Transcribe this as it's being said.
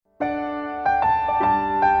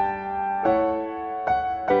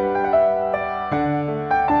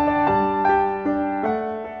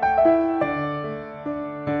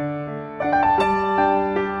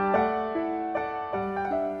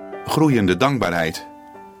Groeiende dankbaarheid.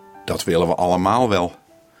 Dat willen we allemaal wel.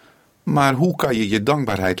 Maar hoe kan je je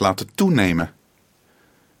dankbaarheid laten toenemen?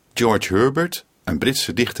 George Herbert, een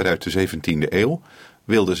Britse dichter uit de 17e eeuw,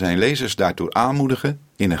 wilde zijn lezers daartoe aanmoedigen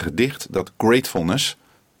in een gedicht dat Gratefulness,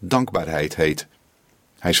 dankbaarheid heet.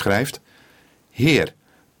 Hij schrijft: Heer,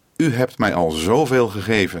 u hebt mij al zoveel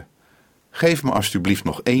gegeven. Geef me alstublieft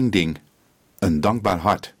nog één ding, een dankbaar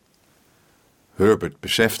hart. Herbert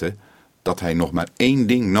besefte dat hij nog maar één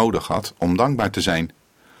ding nodig had om dankbaar te zijn.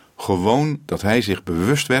 Gewoon dat hij zich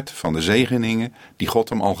bewust werd van de zegeningen die God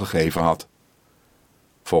hem al gegeven had.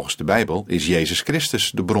 Volgens de Bijbel is Jezus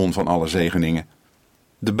Christus de bron van alle zegeningen.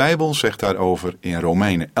 De Bijbel zegt daarover in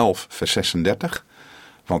Romeinen 11 vers 36,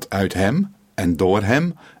 want uit hem en door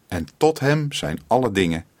hem en tot hem zijn alle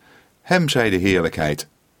dingen. Hem zij de heerlijkheid,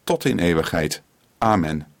 tot in eeuwigheid.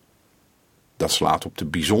 Amen. Dat slaat op de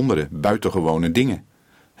bijzondere, buitengewone dingen.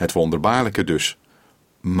 Het wonderbaarlijke dus.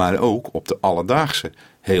 Maar ook op de alledaagse,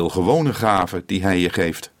 heel gewone gaven die hij je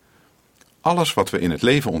geeft. Alles wat we in het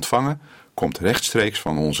leven ontvangen, komt rechtstreeks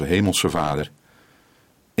van onze hemelse Vader.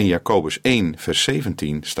 In Jacobus 1 vers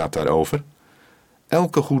 17 staat daarover: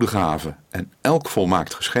 elke goede gave en elk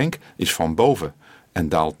volmaakt geschenk is van boven en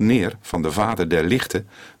daalt neer van de Vader der lichten,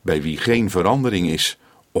 bij wie geen verandering is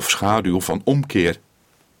of schaduw van omkeer.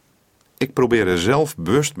 Ik probeer er zelf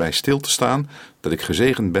bewust bij stil te staan dat ik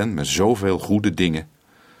gezegend ben met zoveel goede dingen.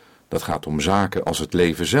 Dat gaat om zaken als het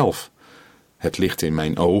leven zelf, het licht in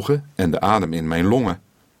mijn ogen en de adem in mijn longen.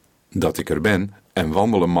 Dat ik er ben en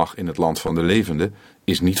wandelen mag in het land van de levenden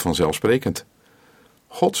is niet vanzelfsprekend.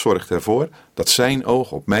 God zorgt ervoor dat zijn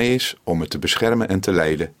oog op mij is om me te beschermen en te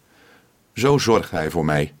leiden. Zo zorgt hij voor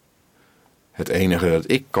mij. Het enige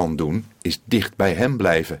dat ik kan doen is dicht bij hem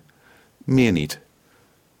blijven. Meer niet.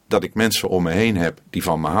 Dat ik mensen om me heen heb die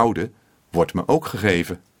van me houden, wordt me ook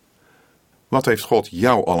gegeven. Wat heeft God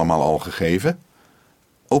jou allemaal al gegeven?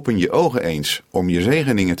 Open je ogen eens om je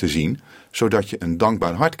zegeningen te zien, zodat je een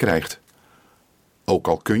dankbaar hart krijgt. Ook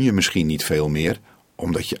al kun je misschien niet veel meer,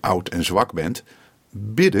 omdat je oud en zwak bent,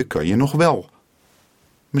 bidden kan je nog wel.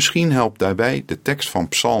 Misschien helpt daarbij de tekst van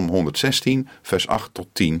Psalm 116, vers 8 tot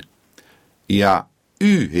 10. Ja,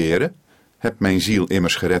 u, Heere, hebt mijn ziel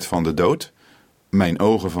immers gered van de dood, mijn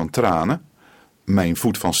ogen van tranen, mijn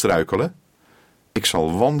voet van struikelen. Ik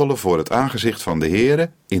zal wandelen voor het aangezicht van de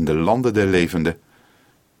Heere in de landen der levenden.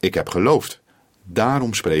 Ik heb geloofd,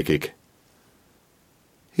 daarom spreek ik.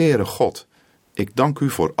 Heere God, ik dank u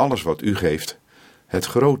voor alles wat u geeft. Het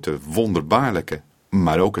grote, wonderbaarlijke,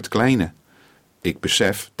 maar ook het kleine. Ik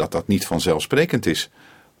besef dat dat niet vanzelfsprekend is,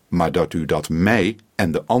 maar dat u dat mij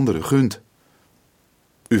en de anderen gunt.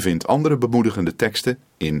 U vindt andere bemoedigende teksten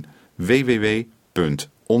in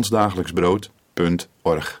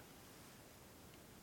www.onsdagelijksbrood.org.